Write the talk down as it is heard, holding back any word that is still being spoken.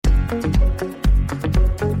Welcome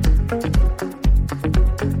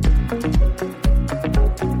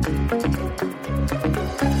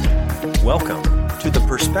to the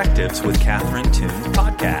Perspectives with Catherine Toon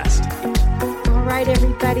podcast. All right,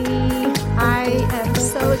 everybody. I am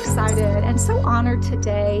so excited and so honored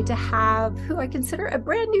today to have who I consider a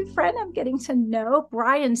brand new friend I'm getting to know,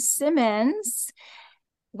 Brian Simmons.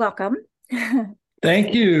 Welcome.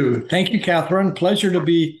 Thank you. Thank you, Catherine. Pleasure to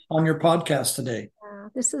be on your podcast today.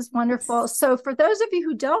 This is wonderful. So for those of you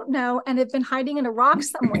who don't know and have been hiding in a rock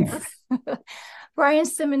somewhere, Brian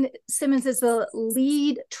Simmons is the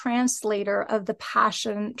lead translator of the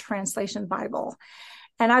Passion Translation Bible.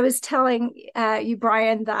 And I was telling you,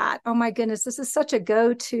 Brian, that, oh my goodness, this is such a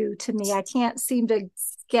go-to to me. I can't seem to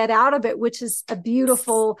get out of it, which is a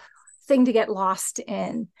beautiful thing to get lost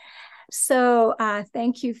in. So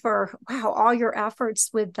thank you for, all your efforts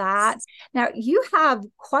with that. Now, you have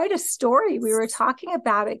quite a story. We were talking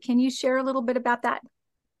about it. Can you share a little bit about that?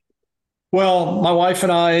 Well, my wife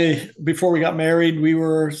and I, before we got married, we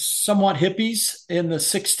were somewhat hippies in the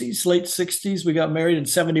 60s, late 60s. We got married in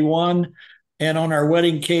 71. And on our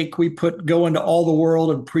wedding cake, we put "Go into all the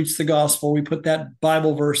world and preach the gospel." We put that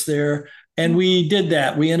Bible verse there. And we did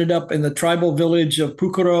that. We ended up in the tribal village of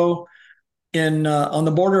Pucoro on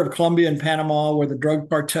the border of Colombia and Panama, where the drug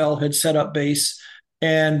cartel had set up base.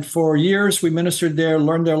 And for years, we ministered there,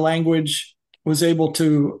 learned their language, was able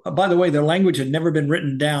to, by the way, their language had never been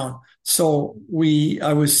written down. So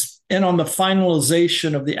I was in on the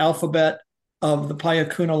finalization of the alphabet of the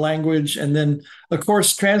Payakuna language. And then, of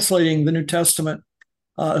course, translating the New Testament,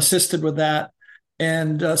 assisted with that,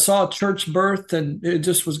 and saw a church birth, and it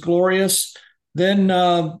just was glorious. Then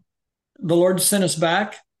the Lord sent us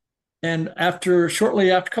back. And shortly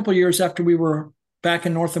after, a couple of years after we were back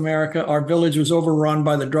in North America, our village was overrun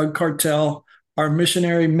by the drug cartel. Our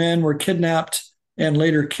missionary men were kidnapped and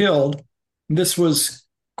later killed. This was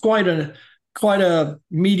quite a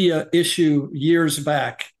media issue years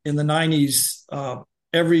back in the 90s.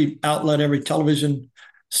 Every outlet, every television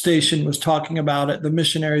station was talking about it, the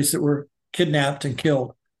missionaries that were kidnapped and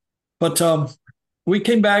killed. But we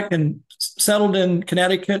came back and settled in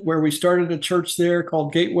Connecticut, where we started a church there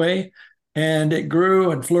called Gateway, and it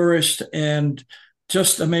grew and flourished, and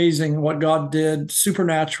just amazing what God did,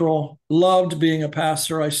 supernatural. Loved being a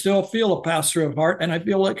pastor. I still feel a pastor at heart, and I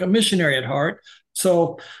feel like a missionary at heart.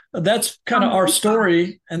 So that's kind of our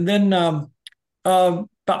story. And then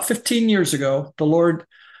about 15 years ago, the Lord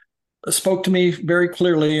spoke to me very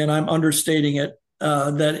clearly, and I'm understating it,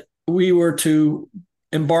 that we were to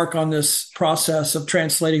embark on this process of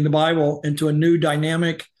translating the Bible into a new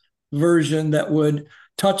dynamic version that would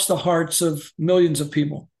touch the hearts of millions of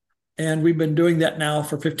people. And we've been doing that now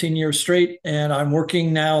for 15 years straight. And I'm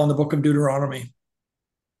working now on the book of Deuteronomy.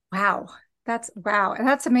 Wow. And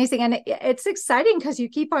that's amazing. And it's exciting because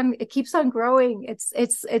it keeps on growing.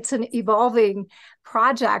 It's an evolving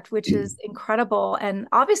project, which is incredible, and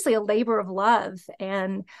obviously a labor of love.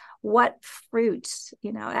 And what fruit,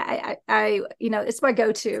 I it's my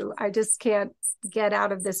go-to. I just can't get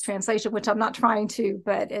out of this translation, which I'm not trying to,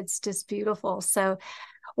 but it's just beautiful. So,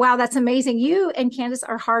 wow, that's amazing. You and Candace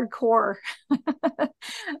are hardcore, which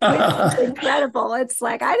is incredible. It's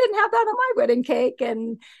like, I didn't have that on my wedding cake.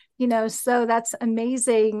 And so that's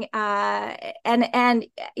amazing. And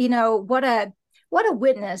what a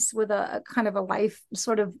witness, with a kind of a life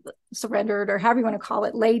sort of surrendered, or however you want to call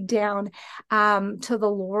it, laid down to the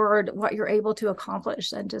Lord, what you're able to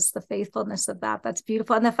accomplish, and just the faithfulness of that. That's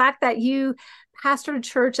beautiful. And the fact that you pastored a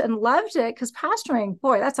church and loved it, because pastoring,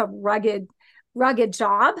 boy, that's a rugged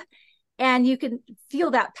job. And you can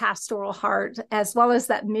feel that pastoral heart as well as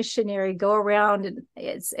that missionary go around, and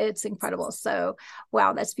it's incredible. So,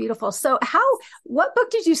 wow, that's beautiful. So what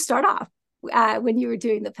book did you start off when you were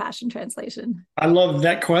doing the Passion Translation? I love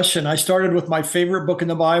that question. I started with my favorite book in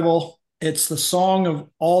the Bible. It's the Song of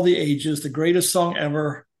All the Ages, the greatest song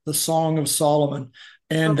ever, the Song of Solomon.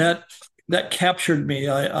 And that captured me.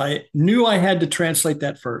 I knew I had to translate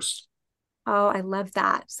that first. Oh, I love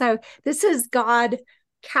that. So this is God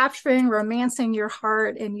capturing, romancing your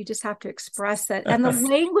heart, and you just have to express it. And the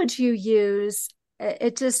language you use,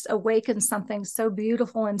 it just awakens something so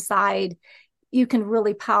beautiful inside. You can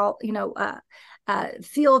really feel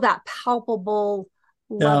that palpable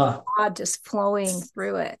love of God just flowing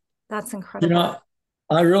through it. That's incredible.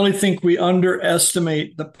 I really think we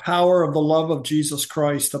underestimate the power of the love of Jesus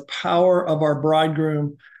Christ, the power of our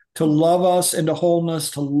bridegroom to love us into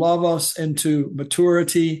wholeness, to love us into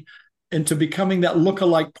maturity, into becoming that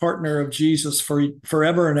lookalike partner of Jesus for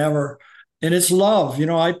forever and ever. And it's love.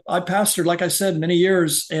 I pastored, like I said, many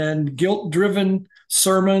years, and guilt-driven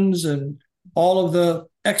sermons and all of the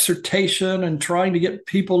exhortation and trying to get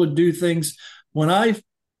people to do things. When I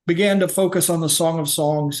began to focus on the Song of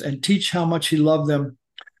Songs and teach how much he loved them,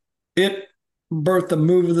 it birthed a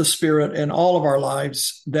move of the Spirit in all of our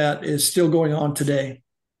lives that is still going on today.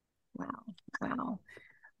 Wow. Wow.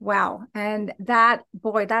 Wow. And that,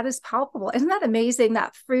 boy, that is palpable. Isn't that amazing?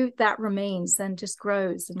 That fruit that remains and just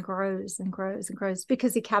grows and grows and grows and grows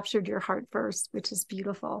because he captured your heart first, which is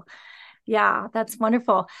beautiful. Yeah, that's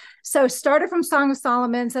wonderful. So started from Song of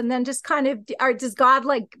Solomon's and then just kind of, does God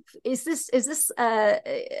is this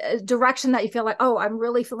a direction that you feel like, oh, I'm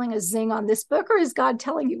really feeling a zing on this book, or is God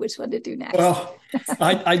telling you which one to do next? Well,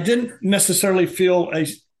 I didn't necessarily feel a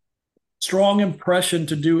strong impression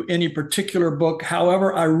to do any particular book.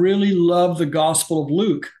 However, I really love the Gospel of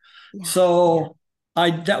Luke. Yeah. So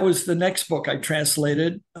that was the next book I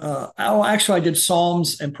translated. Actually, I did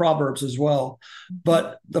Psalms and Proverbs as well.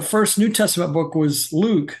 But the first New Testament book was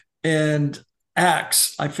Luke and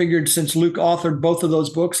Acts. I figured since Luke authored both of those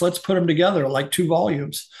books, let's put them together like 2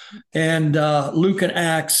 volumes. And Luke and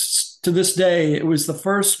Acts, to this day, it was the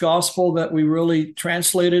first gospel that we really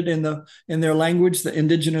translated in their language, the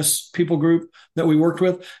indigenous people group that we worked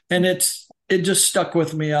with. And it just stuck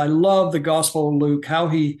with me. I love the Gospel of Luke, how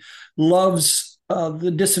he loves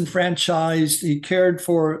the disenfranchised. He cared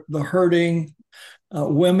for the hurting,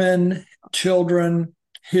 women, children.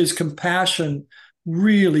 His compassion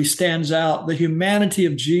really stands out. The humanity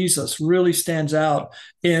of Jesus really stands out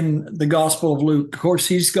in the Gospel of Luke. Of course,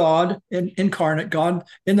 he's God incarnate, God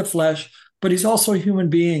in the flesh, but he's also a human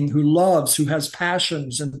being who loves, who has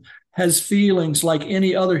passions and has feelings like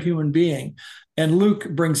any other human being. And Luke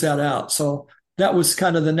brings that out. So that was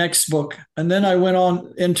kind of the next book. And then I went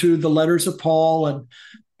on into the letters of Paul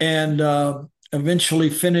and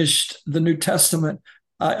eventually finished the New Testament.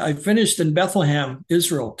 I finished in Bethlehem,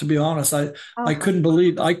 Israel, to be honest. I couldn't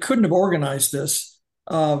believe, I couldn't have organized this,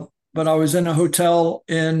 but I was in a hotel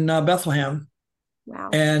in Bethlehem.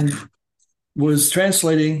 Wow. And was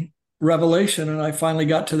translating Revelation, and I finally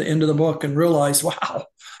got to the end of the book and realized, wow,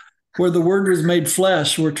 where the Word was made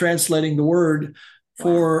flesh, we're translating the Word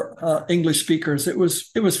for English speakers. It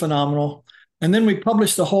was phenomenal. And then we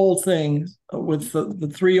published the whole thing with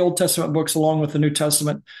the 3 Old Testament books along with the New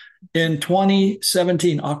Testament in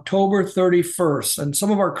 2017, October 31st. And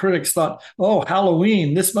some of our critics thought, oh,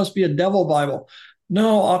 Halloween, this must be a devil Bible.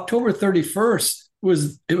 No, October 31st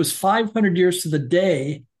it was 500 years to the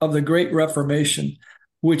day of the Great Reformation,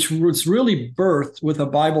 which was really birthed with a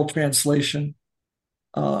Bible translation.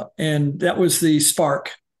 And that was the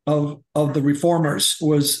spark of the reformers,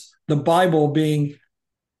 was the Bible being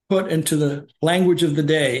put into the language of the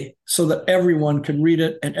day so that everyone could read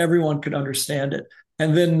it and everyone could understand it.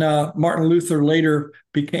 And then Martin Luther later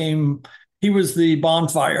he was the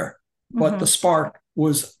bonfire, but the spark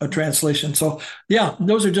was a translation. So yeah,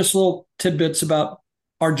 those are just little tidbits about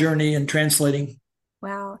our journey in translating.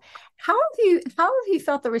 Wow. How have you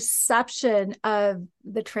felt the reception of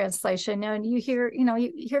the translation? And you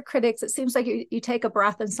hear critics, it seems like you take a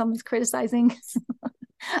breath and someone's criticizing.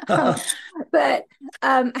 But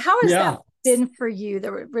how has that been for you,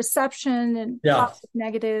 the reception and positive,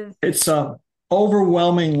 negative? It's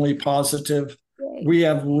overwhelmingly positive. Great. We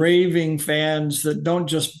have raving fans that don't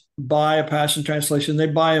just buy a Passion Translation, they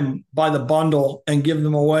buy them by the bundle and give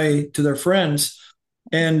them away to their friends.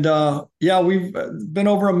 And we've been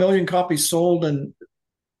over 1 million copies sold and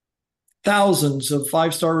thousands of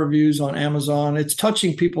 5-star reviews on Amazon. It's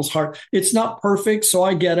touching people's heart. It's not perfect, so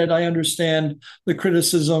I get it. I understand the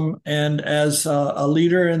criticism. And as a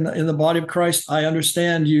leader in the body of Christ, I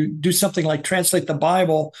understand you do something like translate the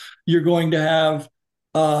Bible, you're going to have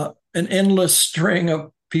an endless string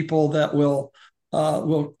of people that will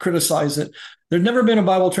criticize it. There's never been a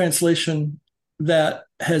Bible translation that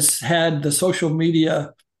has had the social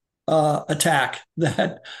media attack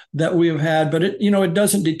that we have had, but it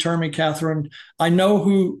doesn't deter me, Catherine. I know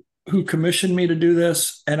who commissioned me to do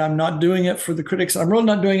this, and I'm not doing it for the critics. I'm really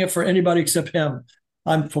not doing it for anybody except him.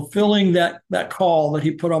 I'm fulfilling that call that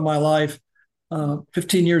he put on my life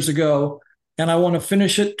 15 years ago, and I want to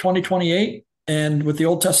finish it 2028 and with the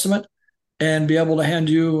Old Testament, and be able to hand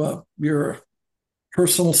you your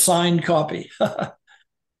personal signed copy.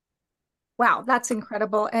 Wow, that's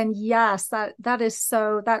incredible. And yes, that is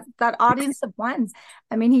so that audience of one.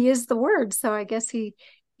 I mean, he is the Word. So I guess he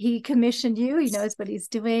commissioned you, he knows what he's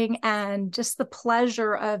doing, and just the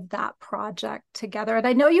pleasure of that project together. And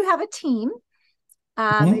I know you have a team.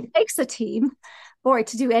 It takes a team. Boy,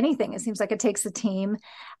 to do anything, it seems like it takes a team.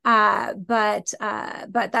 But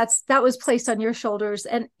that was placed on your shoulders.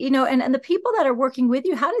 And and the people that are working with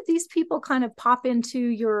you, how did these people kind of pop into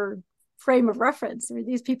your frame of reference? Were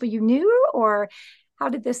these people you knew, or how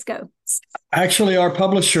did this go? Actually, our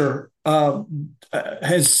publisher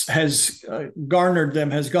has garnered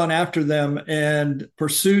them, has gone after them, and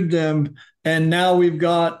pursued them. And now we've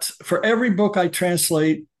got, for every book I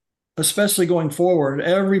translate, especially going forward,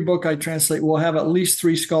 every book I translate will have at least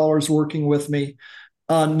 3 scholars working with me.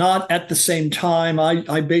 Not at the same time.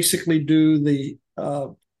 I basically do the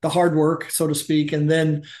hard work, so to speak, and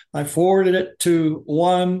then I forwarded it to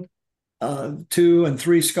 1, 2, and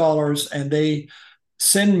 3 scholars, and they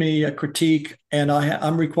send me a critique, and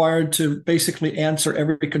I'm required to basically answer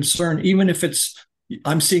every concern, even if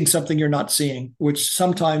I'm seeing something you're not seeing, which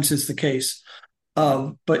sometimes is the case.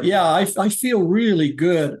 But yeah, I feel really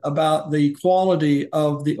good about the quality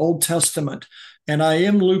of the Old Testament. And I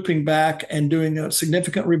am looping back and doing a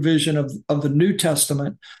significant revision of the New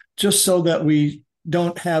Testament, just so that we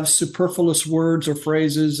don't have superfluous words or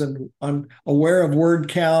phrases. And I'm aware of word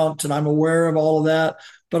count, and I'm aware of all of that.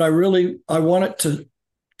 But I want it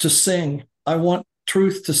to sing. I want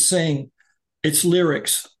truth to sing its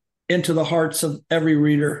lyrics into the hearts of every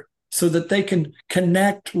reader, so that they can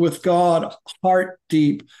connect with God heart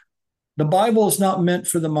deep. The Bible is not meant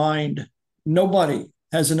for the mind. Nobody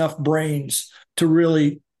has enough brains to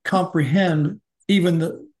really comprehend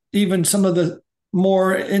even some of the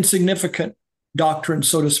more insignificant doctrines,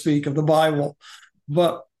 so to speak, of the Bible.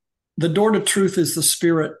 But the door to truth is the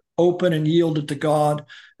Spirit, open and yielded to God,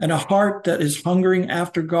 and a heart that is hungering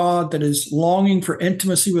after God, that is longing for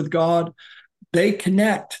intimacy with God. They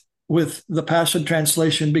connect with the Passion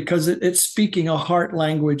Translation because it's speaking a heart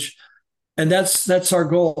language. And that's our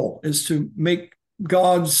goal, is to make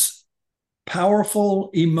God's powerful,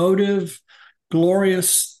 emotive,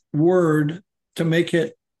 glorious word, to make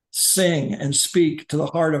it sing and speak to the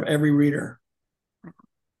heart of every reader.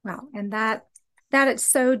 Wow. And that it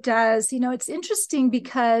so does. It's interesting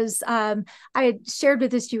because I had shared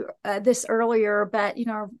with this earlier, but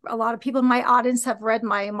a lot of people in my audience have read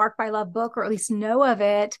my Marked by Love book, or at least know of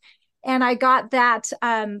it. And I got that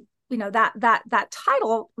that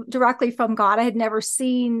title directly from God. I had never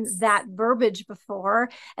seen that verbiage before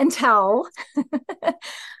until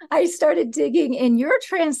I started digging in your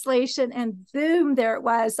translation, and boom, there it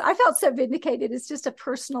was. I felt so vindicated. It's just a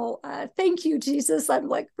personal thank you, Jesus. I'm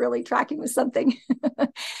like really tracking with something.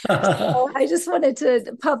 So I just wanted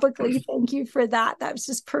to publicly thank you for that. That was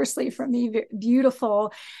just personally for me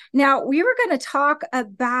beautiful. Now, we were going to talk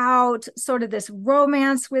about sort of this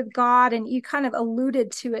romance with God, and you kind of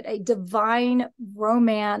alluded to it, a divine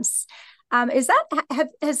romance. Has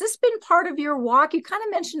this been part of your walk? You kind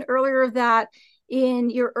of mentioned earlier that in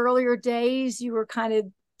your earlier days, you were kind of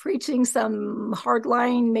preaching some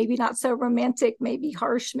hardline, maybe not so romantic, maybe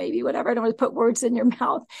harsh, maybe whatever. I don't want to put words in your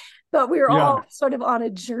mouth, but we were all sort of on a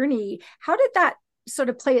journey. How did that sort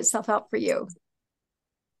of play itself out for you?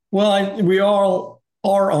 Well, we all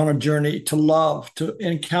are on a journey to love, to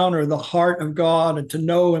encounter the heart of God, and to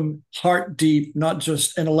know Him heart deep, not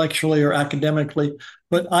just intellectually or academically.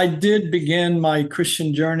 But I did begin my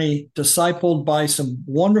Christian journey discipled by some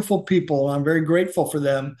wonderful people. I'm very grateful for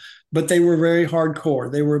them, but they were very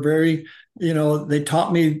hardcore. They were very, they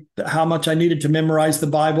taught me how much I needed to memorize the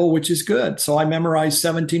Bible, which is good. So I memorized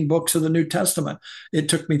 17 books of the New Testament. It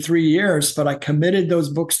took me 3 years, but I committed those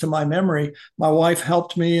books to my memory. My wife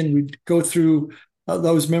helped me, and we'd go through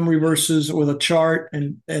those memory verses with a chart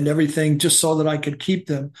and everything, just so that I could keep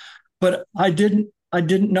them. But I didn't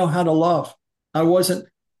know how to love. I wasn't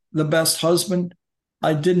the best husband.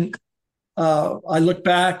 I look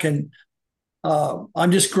back, and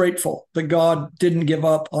I'm just grateful that God didn't give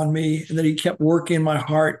up on me, and that He kept working in my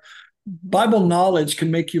heart. Bible knowledge can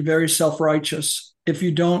make you very self-righteous if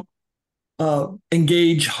you don't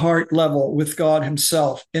engage heart level with God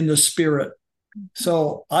Himself in the Spirit.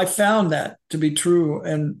 So I found that to be true.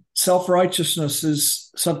 And self-righteousness is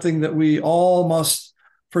something that we all must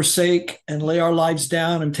forsake and lay our lives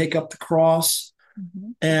down and take up the cross,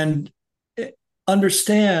 and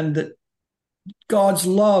understand that God's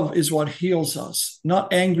love is what heals us,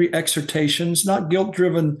 not angry exhortations, not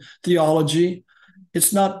guilt-driven theology.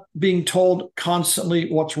 It's not being told constantly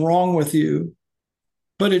what's wrong with you,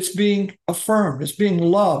 but it's being affirmed. It's being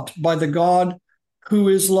loved by the God who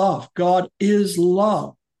is love. God is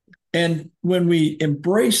love. And when we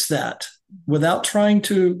embrace that without trying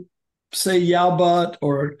to say yeah, but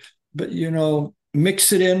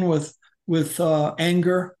mix it in with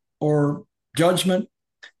anger or judgment,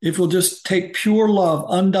 if we'll just take pure love,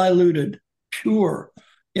 undiluted, pure,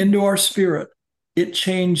 into our spirit, it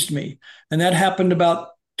changed me. And that happened about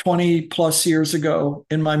 20 plus years ago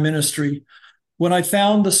in my ministry, when I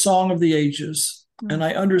found the Song of the Ages, and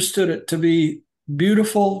I understood it to be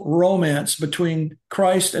beautiful romance between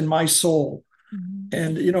Christ and my soul.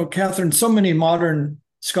 Mm-hmm. And, Catherine, so many modern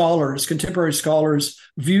scholars, contemporary scholars,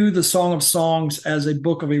 view the Song of Songs as a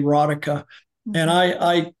book of erotica. Mm-hmm.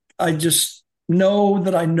 And I just know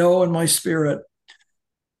that I know in my spirit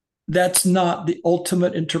that's not the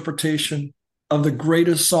ultimate interpretation of the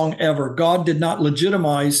greatest song ever. God did not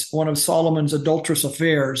legitimize one of Solomon's adulterous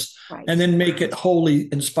affairs and then make it wholly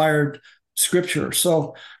inspired scripture.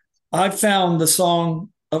 So I found the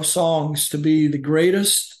Song of Songs to be the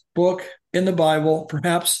greatest book in the Bible,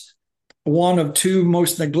 perhaps one of two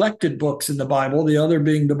most neglected books in the Bible, the other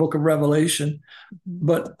being the book of Revelation. Mm-hmm.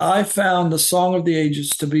 But I found the Song of the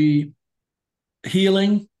Ages to be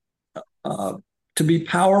healing, to be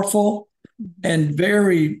powerful, Mm-hmm. and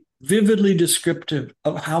very vividly descriptive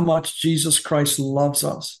of how much Jesus Christ loves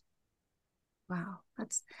us. Wow,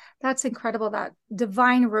 that's incredible, that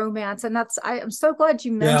divine romance. And I'm so glad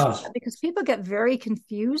you mentioned that, because people get very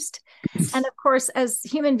confused. And of course, as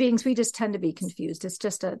human beings, we just tend to be confused. It's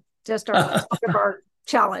just our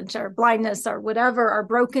challenge, our blindness, or whatever, our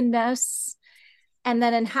brokenness, and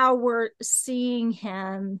then in how we're seeing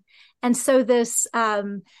him. And so this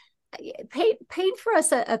paint for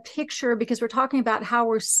us a picture, because we're talking about how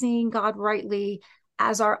we're seeing God rightly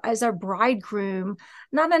as our bridegroom,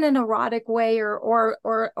 not in an erotic way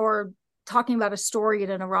or talking about a story in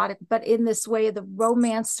an erotic, but in this way, the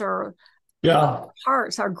romancer. Yeah.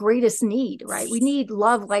 Hearts, our greatest need, right? We need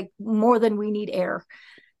love like more than we need air.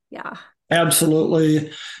 Yeah.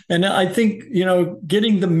 Absolutely. And I think,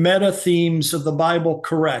 getting the meta themes of the Bible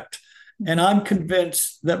correct. And I'm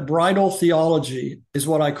convinced that bridal theology is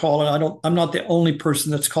what I call it. I'm not the only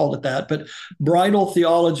person that's called it that, but bridal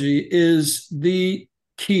theology is the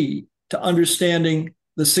key to understanding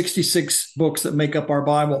the 66 books that make up our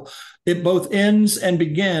Bible. It both ends and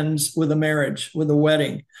begins with a marriage, with a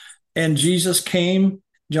wedding. And Jesus came,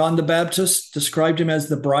 John the Baptist described him as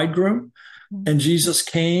the bridegroom. And Jesus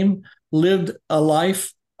came, lived a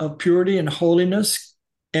life of purity and holiness,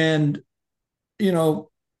 and,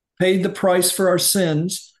 paid the price for our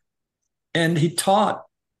sins. And he taught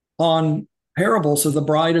on parables of the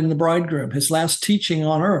bride and the bridegroom. His last teaching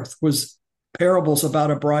on earth was parables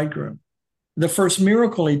about a bridegroom. The first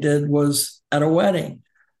miracle he did was at a wedding.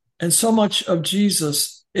 And so much of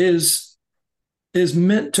Jesus is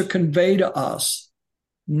meant to convey to us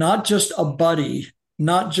not just a buddy,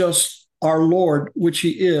 not just our Lord, which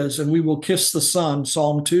he is, and we will kiss the Son,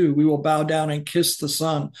 Psalm 2, we will bow down and kiss the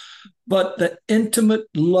Son, but the intimate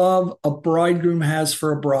love a bridegroom has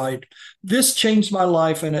for a bride. This changed my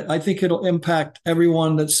life, and I think it'll impact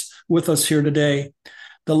everyone that's with us here today.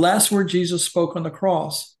 The last word Jesus spoke on the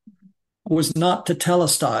cross was not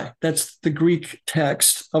tetelestai. That's the Greek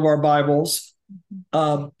text of our Bibles.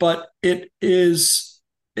 But it is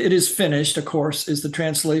finished, of course, is the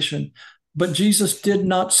translation. But Jesus did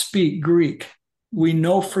not speak Greek. We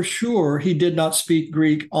know for sure he did not speak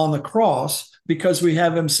Greek on the cross, because we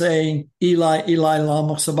have him saying, Eli, Eli,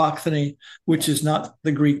 lama sabachthani, which is not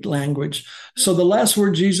the Greek language. So the last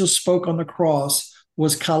word Jesus spoke on the cross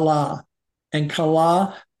was kala. And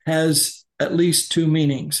kala has at least two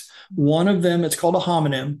meanings. One of them, it's called a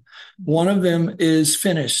homonym. One of them is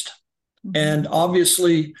finished. And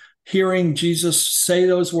obviously, hearing Jesus say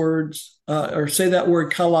those words, or say that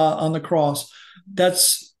word kala on the cross,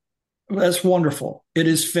 that's wonderful. It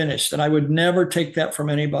is finished. And I would never take that from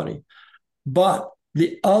anybody. But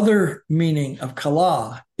the other meaning of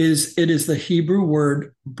kala is it is the Hebrew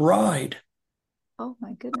word bride. Oh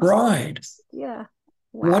my goodness. Bride. Yeah.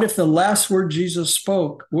 Wow. What if the last word Jesus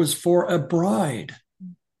spoke was for a bride?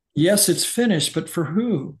 Yes, it's finished, but for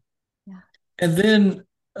who? Yeah. And then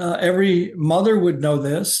every mother would know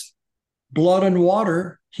this. Blood and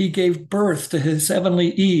water, he gave birth to his heavenly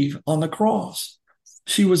Eve on the cross.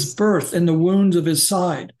 She was birthed in the wounds of his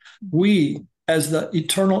side. We, as the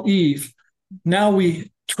eternal Eve, now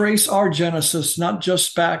we trace our genesis not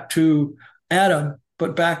just back to Adam,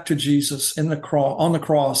 but back to Jesus on the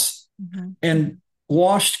cross. And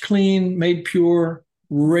washed clean, made pure,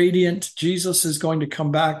 radiant. Jesus is going to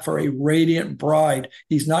come back for a radiant bride.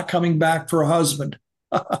 He's not coming back for a husband.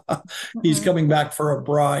 He's coming back for a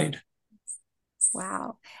bride.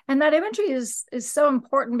 Wow. And that imagery is so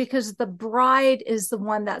important, because the bride is the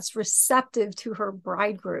one that's receptive to her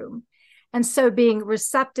bridegroom. And so being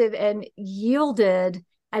receptive and yielded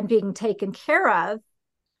and being taken care of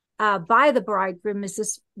by the bridegroom is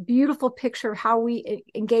this beautiful picture of how we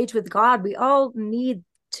engage with God. We all need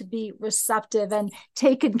to be receptive and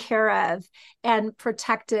taken care of and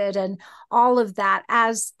protected and all of that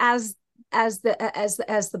as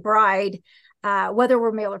the bride. whether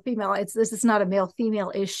we're male or female. This is not a male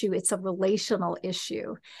female issue. It's a relational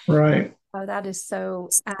issue. Right. Oh, that is so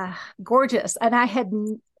gorgeous. And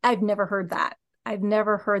I've nenever heard that. I've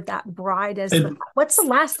never heard that bride as what's the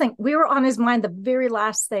last thing we were on his mind? The very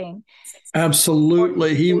last thing.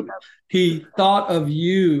 Absolutely. He thought of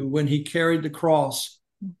you when he carried the cross.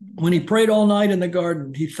 Mm-hmm. When he prayed all night in the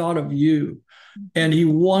garden, he thought of you, and he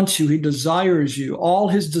wants you. He desires you. All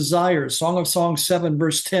his desires, Song of Songs 7,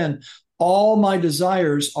 verse 10, all my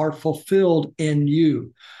desires are fulfilled in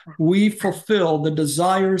you. We fulfill the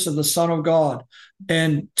desires of the Son of God.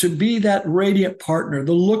 And to be that radiant partner,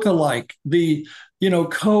 the lookalike, the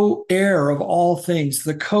co-heir of all things,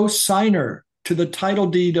 the co-signer to the title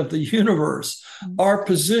deed of the universe, our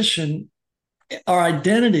position, our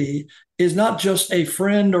identity is not just a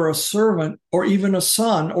friend or a servant or even a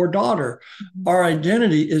son or daughter. Our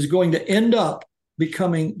identity is going to end up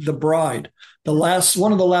becoming the bride.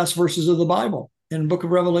 One of the last verses of the Bible in the book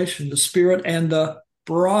of Revelation, the Spirit and the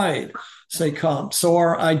bride say come. So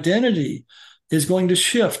our identity is going to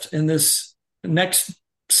shift in this next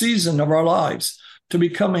season of our lives to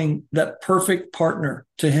becoming that perfect partner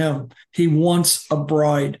to him. He wants a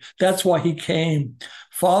bride. That's why he came.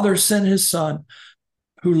 Father sent his son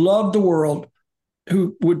who loved the world,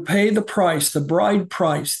 who would pay the price, the bride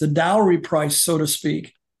price, the dowry price, so to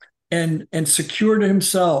speak, and secure to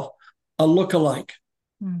himself a lookalike,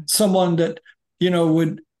 someone that,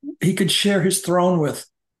 he could share his throne with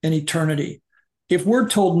in eternity. If we're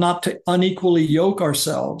told not to unequally yoke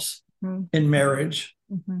ourselves in marriage,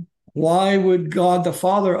 why would God the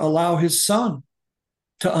Father allow his son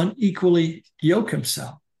to unequally yoke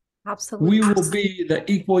himself? Absolutely. We will be the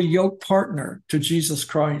equal yoke partner to Jesus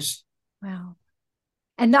Christ. Wow.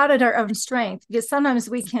 And not at our own strength, because sometimes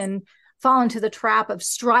we can fall into the trap of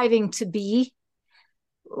striving to be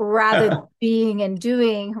rather than being and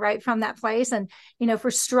doing, right, from that place. And, if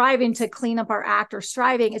we're striving to clean up our act or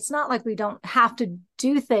striving, it's not like we don't have to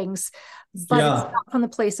do things, but it's not from the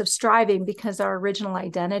place of striving, because our original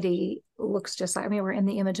identity looks just like, we're in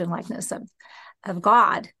the image and likeness of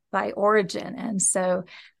God by origin. And so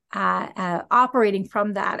operating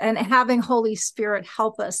from that and having Holy Spirit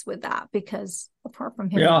help us with that, because apart from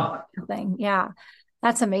him,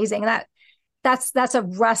 that's amazing. That's a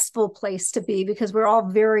restful place to be, because we're all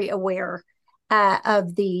very aware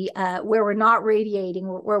of the where we're not radiating,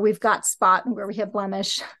 where we've got spot and where we have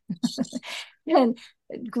blemish, and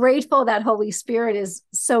grateful that Holy Spirit is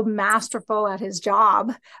so masterful at his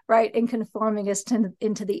job, right, in conforming us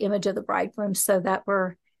into the image of the bridegroom, so that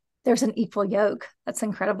there's an equal yoke. That's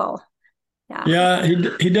incredible. Yeah,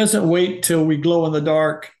 he doesn't wait till we glow in the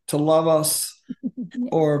dark to love us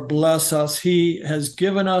or bless us. He has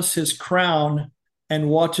given us his crown and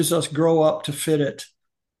watches us grow up to fit it.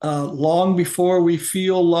 Long before we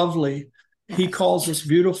feel lovely, he calls us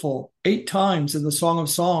beautiful. 8 times in the Song of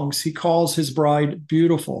Songs, he calls his bride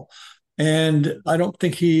beautiful. And I don't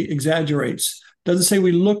think he exaggerates. Doesn't say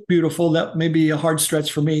we look beautiful. That may be a hard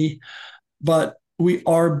stretch for me, but we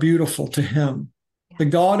are beautiful to him. The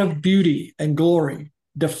God of beauty and glory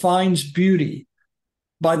defines beauty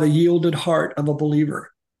by the yielded heart of a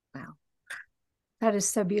believer. Wow. That is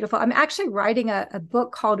so beautiful. I'm actually writing a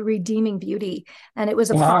book called Redeeming Beauty, and it was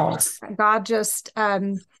a process. God just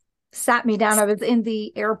sat me down. I was in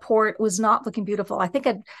the airport, was not looking beautiful. I think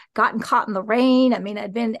I'd gotten caught in the rain.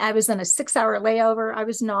 I was in a 6-hour layover. I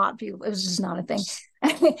was not beautiful. It was just not a thing.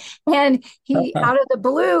 And he, out of the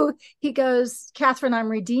blue, he goes, "Catherine, I'm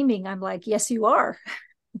redeeming." I'm like, "Yes, you are."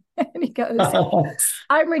 And he goes,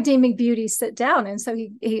 "I'm redeeming beauty. Sit down." And so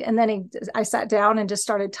I sat down and just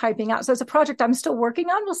started typing out. So it's a project I'm still working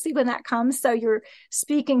on. We'll see when that comes. So you're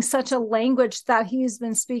speaking such a language that he's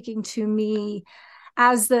been speaking to me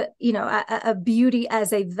as a beauty,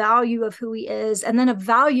 as a value of who he is, and then a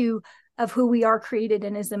value of who we are, created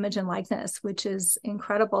in his image and likeness, which is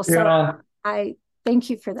incredible. So I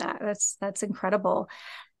thank you for that. That's incredible.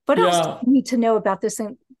 What else do you need to know about this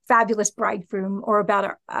fabulous bridegroom, or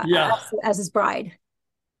about us as his bride?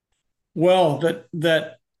 Well,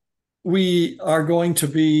 that we are going to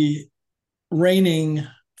be reigning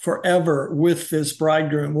forever with this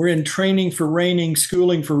bridegroom. We're in training for reigning,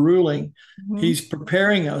 schooling for ruling. Mm-hmm. He's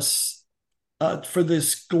preparing us for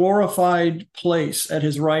this glorified place at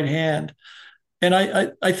his right hand. And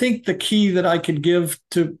I think the key that I could give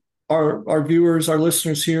to our viewers, our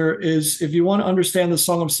listeners here, is if you want to understand the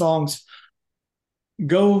Song of Songs,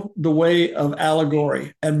 go the way of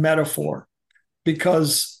allegory and metaphor,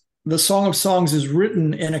 because the Song of Songs is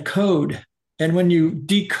written in a code. And when you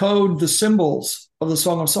decode the symbols of the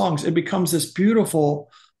Song of Songs, it becomes this beautiful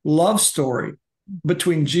love story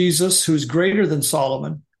between Jesus, who's greater than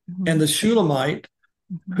Solomon, and the Shulamite,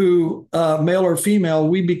 who, male or female,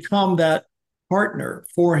 we become that partner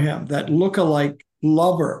for him, that lookalike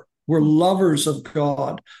lover. We're lovers of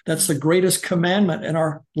God. That's the greatest commandment in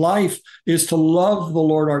our life, is to love the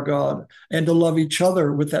Lord our God and to love each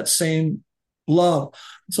other with that same love.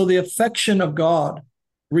 So the affection of God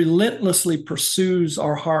relentlessly pursues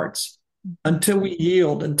our hearts until we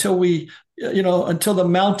yield, until until the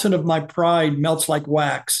mountain of my pride melts like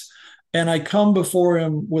wax. And I come before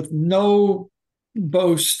him with no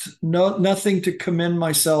boast, nothing to commend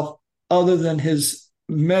myself other than his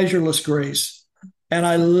measureless grace. And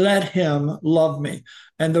I let him love me.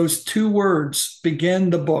 And those two words begin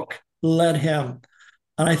the book, let him.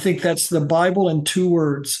 And I think that's the Bible in two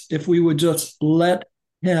words. If we would just let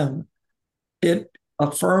him, it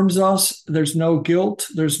affirms us. There's no guilt.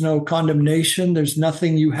 There's no condemnation. There's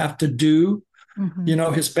nothing you have to do.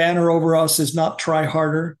 His banner over us is not try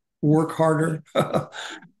harder, work harder.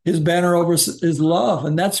 His banner over us is love.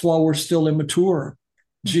 And that's why we're still immature.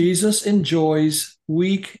 Jesus enjoys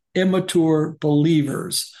weak, immature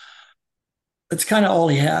believers. That's kind of all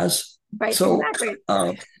he has. Right. So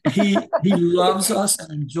exactly. he loves us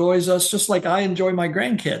and enjoys us, just like I enjoy my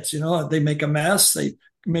grandkids. They make a mess. They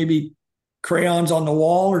maybe crayons on the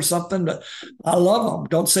wall or something, but I love them.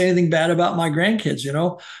 Don't say anything bad about my grandkids,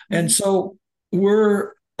 And so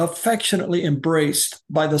we're affectionately embraced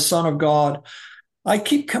by the Son of God. I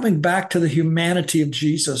keep coming back to the humanity of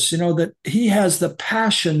Jesus, that he has the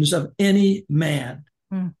passions of any man.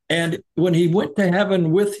 And when he went to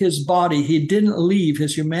heaven with his body, he didn't leave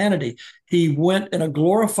his humanity. He went in a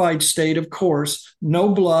glorified state, of course, no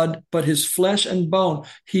blood, but his flesh and bone.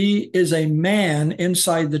 He is a man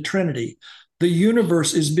inside the Trinity. The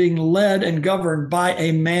universe is being led and governed by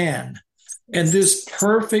a man. And this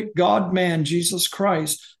perfect God-man, Jesus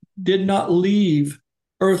Christ, did not leave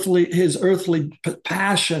his earthly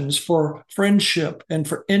passions for friendship and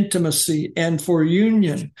for intimacy and for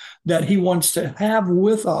union that he wants to have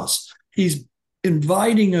with us. He's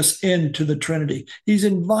inviting us into the Trinity. He's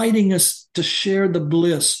inviting us to share the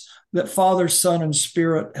bliss that Father, Son, and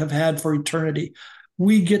Spirit have had for eternity.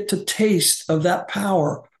 We get to taste of that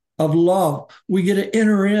power of love. We get to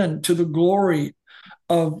enter into the glory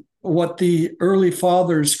of what the early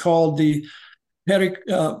fathers called the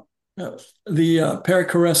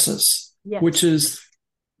perichoresis, yes, which is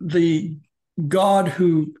the God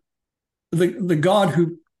who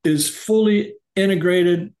is fully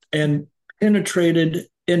integrated and penetrated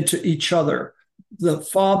into each other. The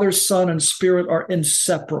Father, Son, and Spirit are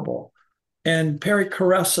inseparable. And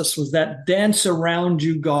perichoresis was that dance around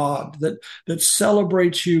you God that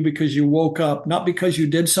celebrates you because you woke up, not because you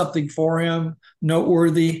did something for him,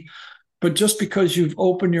 noteworthy, but just because you've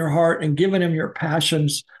opened your heart and given him your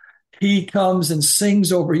passions. He comes and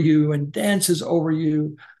sings over you and dances over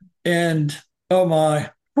you. And oh my,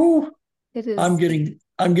 whew, it is. I'm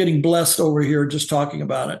getting blessed over here just talking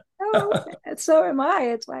about it. Oh, so am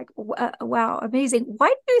I. It's like, wow, amazing. Why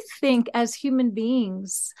do you think as human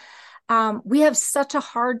beings, we have such a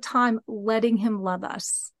hard time letting him love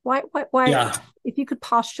us? Why, yeah. If you could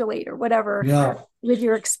postulate or whatever, yeah, with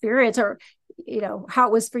your experience or, how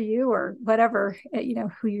it was for you or whatever,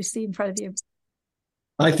 who you see in front of you.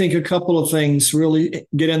 I think a couple of things really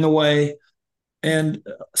get in the way, and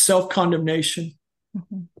self-condemnation.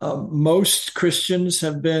 Most Christians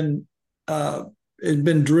have been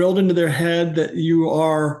drilled into their head that you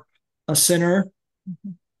are a sinner.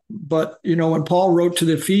 But, when Paul wrote to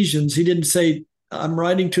the Ephesians, he didn't say, I'm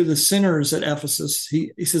writing to the sinners at Ephesus.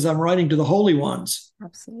 He says, I'm writing to the holy ones.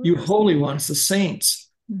 Absolutely. You holy ones, the saints.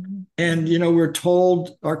 And, we're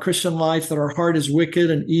told our Christian life that our heart is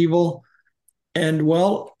wicked and evil. And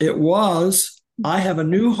well, it was, I have a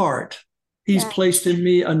new heart. He's placed in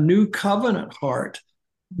me a new covenant heart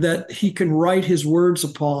that he can write his words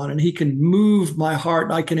upon, and he can move my heart.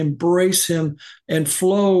 And I can embrace him and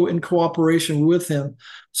flow in cooperation with him.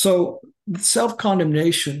 So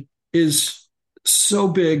self-condemnation is so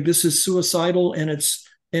big. This is suicidal in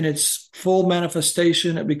its full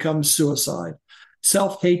manifestation. It becomes suicide.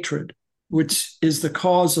 Self-hatred, which is the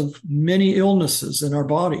cause of many illnesses in our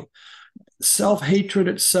body. Self-hatred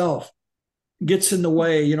itself gets in the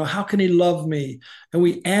way. How can he love me? And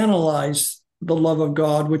we analyze the love of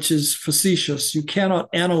God, which is facetious. You cannot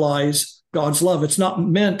analyze God's love. It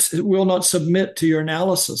will not submit to your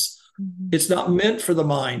analysis. It's not meant for the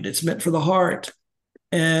mind. It's meant for the heart.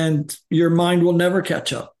 And your mind will never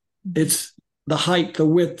catch up. It's the height, the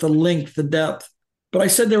width, the length, the depth. But I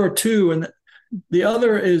said there were two, and the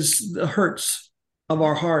other is the hurts of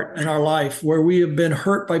our heart and our life, where we have been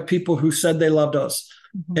hurt by people who said they loved us.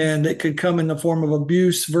 And it could come in the form of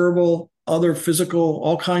abuse, verbal, other physical,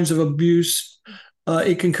 all kinds of abuse.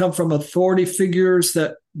 It can come from authority figures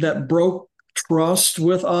that broke trust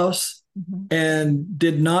with us and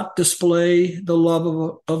did not display the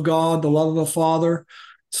love of God, the love of a father.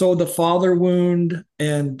 So the father wound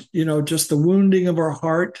and, just the wounding of our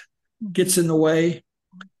heart gets in the way.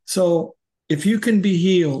 So if you can be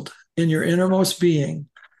healed in your innermost being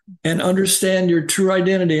and understand your true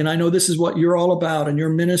identity, and I know this is what you're all about and your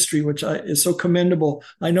ministry, which is so commendable.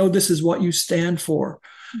 I know this is what you stand for.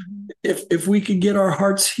 If we can get our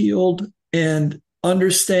hearts healed and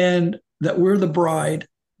understand that we're the bride,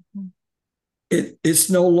 it's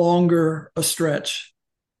no longer a stretch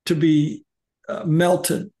to be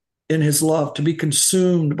melted in his love, to be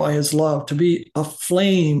consumed by his love, to be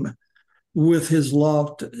aflame with his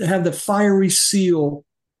love, to have the fiery seal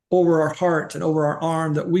over our heart and over our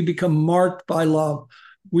arm, that we become marked by love.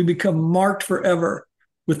 We become marked forever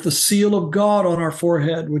with the seal of God on our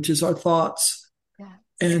forehead, which is our thoughts. Yeah.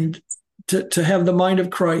 And to have the mind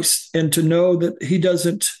of Christ and to know that he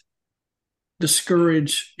doesn't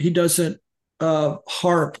discourage, he doesn't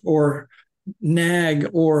harp or nag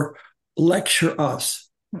or lecture us.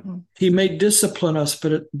 He may discipline us,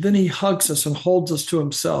 but then he hugs us and holds us to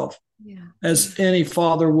himself, as any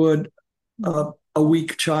father would a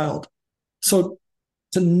weak child. So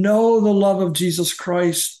to know the love of Jesus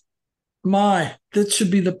Christ, that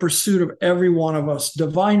should be the pursuit of every one of us.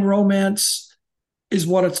 Divine romance is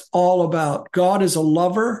what it's all about. God is a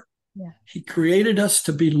lover. Yeah. He created us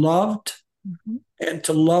to be loved and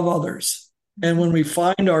to love others. And when we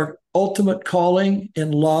find our ultimate calling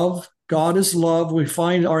in love, God is love, we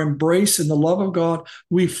find our embrace in the love of God,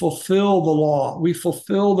 we fulfill the law, we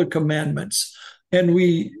fulfill the commandments, and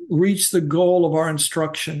we reach the goal of our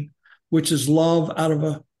instruction, which is love out of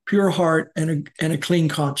a pure heart and a clean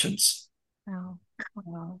conscience.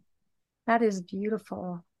 Wow. That is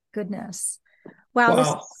beautiful. Goodness. Wow.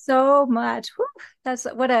 There's so much. Whew, that's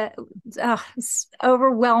it's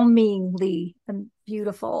overwhelmingly and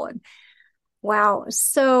beautiful. And wow.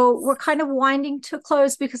 So we're kind of winding to a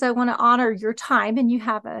close because I want to honor your time and you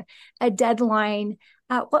have a deadline.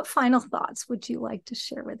 What final thoughts would you like to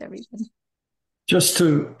share with everyone? Just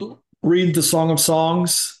to read the Song of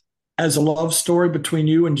Songs as a love story between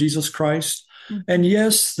you and Jesus Christ. And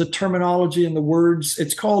yes, the terminology and the words,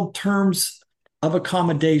 it's called terms of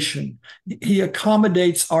accommodation. He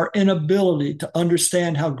accommodates our inability to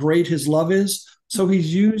understand how great his love is. So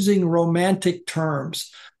he's using romantic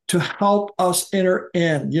terms to help us enter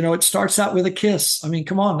in. It starts out with a kiss. I mean,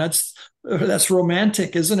 come on, that's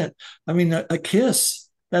romantic, isn't it? I mean, a kiss,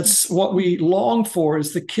 that's what we long for,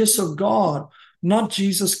 is the kiss of God, not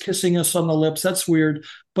Jesus kissing us on the lips. That's weird.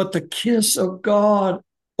 But the kiss of God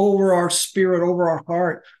over our spirit, over our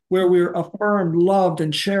heart, where we're affirmed, loved,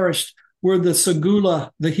 and cherished. We're the segula,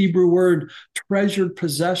 the Hebrew word, treasured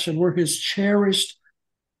possession. We're his cherished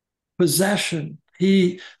possession.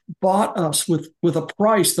 He bought us with a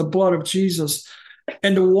price, the blood of Jesus,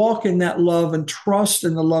 and to walk in that love and trust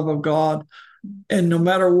in the love of God. And no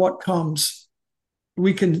matter what comes,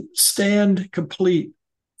 we can stand complete,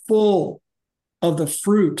 full of the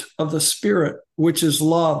fruit of the Spirit, which is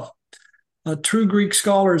love. True Greek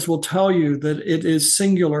scholars will tell you that it is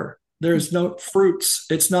singular. There's no fruits.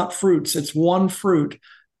 It's not fruits. It's one fruit.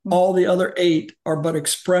 All the other 8 are but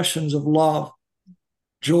expressions of love.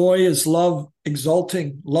 Joy is love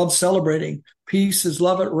exulting, love celebrating. Peace is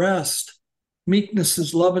love at rest. Meekness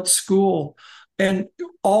is love at school. And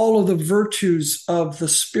all of the virtues of the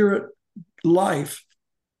Spirit life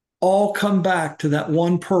all come back to that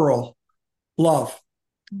one pearl, love.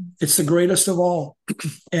 It's the greatest of all.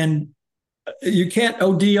 And you can't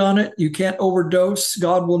OD on it. You can't overdose.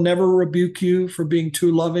 God will never rebuke you for being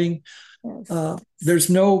too loving.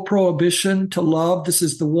 There's no prohibition to love. This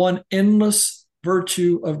is the one endless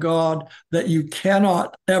virtue of God that you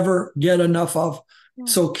cannot ever get enough of.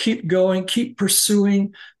 So keep going, keep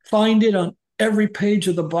pursuing, find it on every page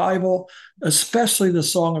of the Bible, especially the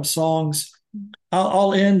Song of Songs.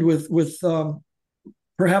 I'll end with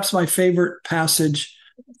perhaps my favorite passage.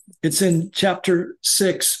 It's in chapter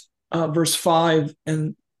 6, verse 5.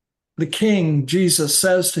 And the King, Jesus,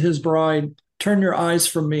 says to his bride, "Turn your eyes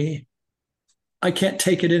from me. I can't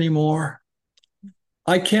take it anymore.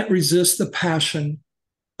 I can't resist the passion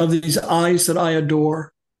of these eyes that I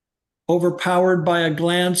adore. Overpowered by a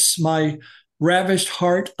glance, my ravished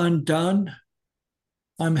heart undone.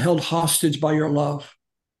 I'm held hostage by your love.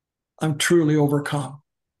 I'm truly overcome."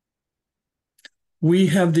 We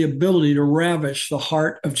have the ability to ravish the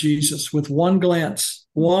heart of Jesus with one glance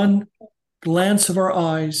of our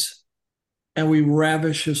eyes, and we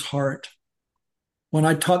ravish his heart. When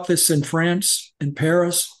I taught this in France, in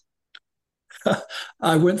Paris,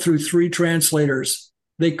 I went through 3 translators.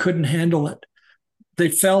 They couldn't handle it. They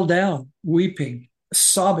fell down, weeping,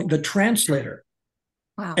 sobbing, the translator.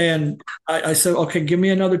 Wow. And I said, okay, give me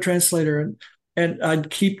another translator. And I'd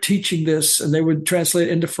keep teaching this, and they would translate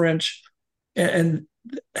into French. And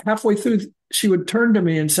halfway through, she would turn to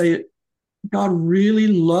me and say, God really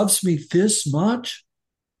loves me this much?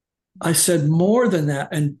 I said, more than that.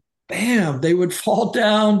 And bam, they would fall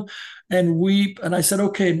down and weep. And I said,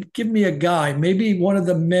 okay, give me a guy. Maybe one of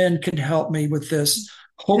the men can help me with this.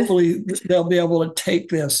 Hopefully they'll be able to take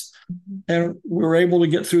this. And we were able to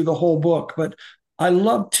get through the whole book. But I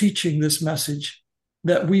love teaching this message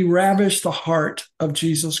that we ravish the heart of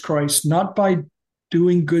Jesus Christ, not by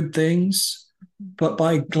doing good things, but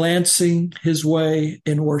by glancing his way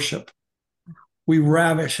in worship. We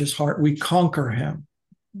ravish his heart. We conquer him.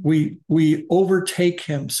 We overtake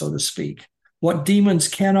him, so to speak. What demons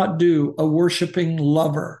cannot do, a worshiping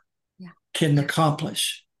lover can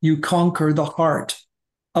accomplish. You conquer the heart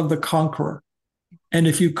of the conqueror. And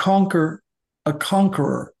if you conquer a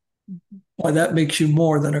conqueror, why, that makes you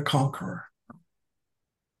more than a conqueror.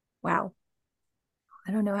 Wow.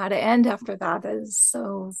 I don't know how to end after that. That is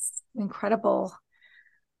so incredible.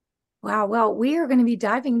 Wow. Well, we are going to be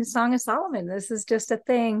diving into Song of Solomon. This is just a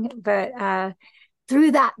thing, but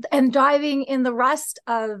through that and diving in the rest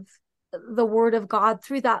of the Word of God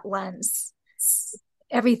through that lens,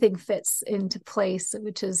 everything fits into place,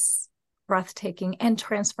 which is breathtaking and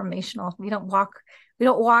transformational. We don't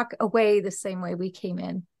walk away the same way we came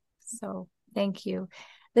in. So thank you.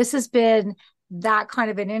 This has been that kind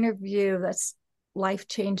of an interview that's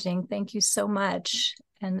life-changing. Thank you so much.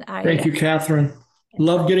 And thank you, Catherine.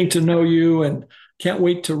 Love getting to know you and can't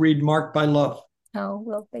wait to read Marked by Love. Oh,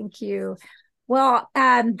 well, thank you. Well,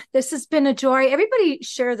 this has been a joy. Everybody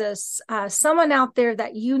share this. Someone out there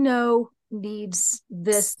that you know needs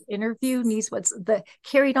this interview, needs what's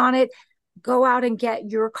carried on it. Go out and get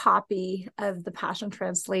your copy of the Passion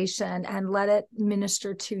Translation and let it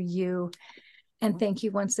minister to you. And thank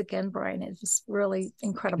you once again, Brian. It was really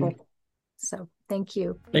incredible. So thank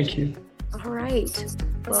you. Thank you. All right.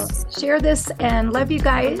 Well, share this and love you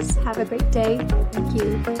guys. Have a great day. Thank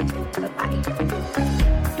you. Bye-bye.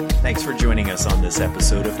 Thanks for joining us on this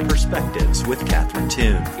episode of Perspectives with Catherine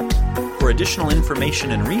Toon. For additional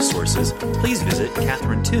information and resources, please visit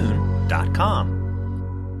catherinetoon.com.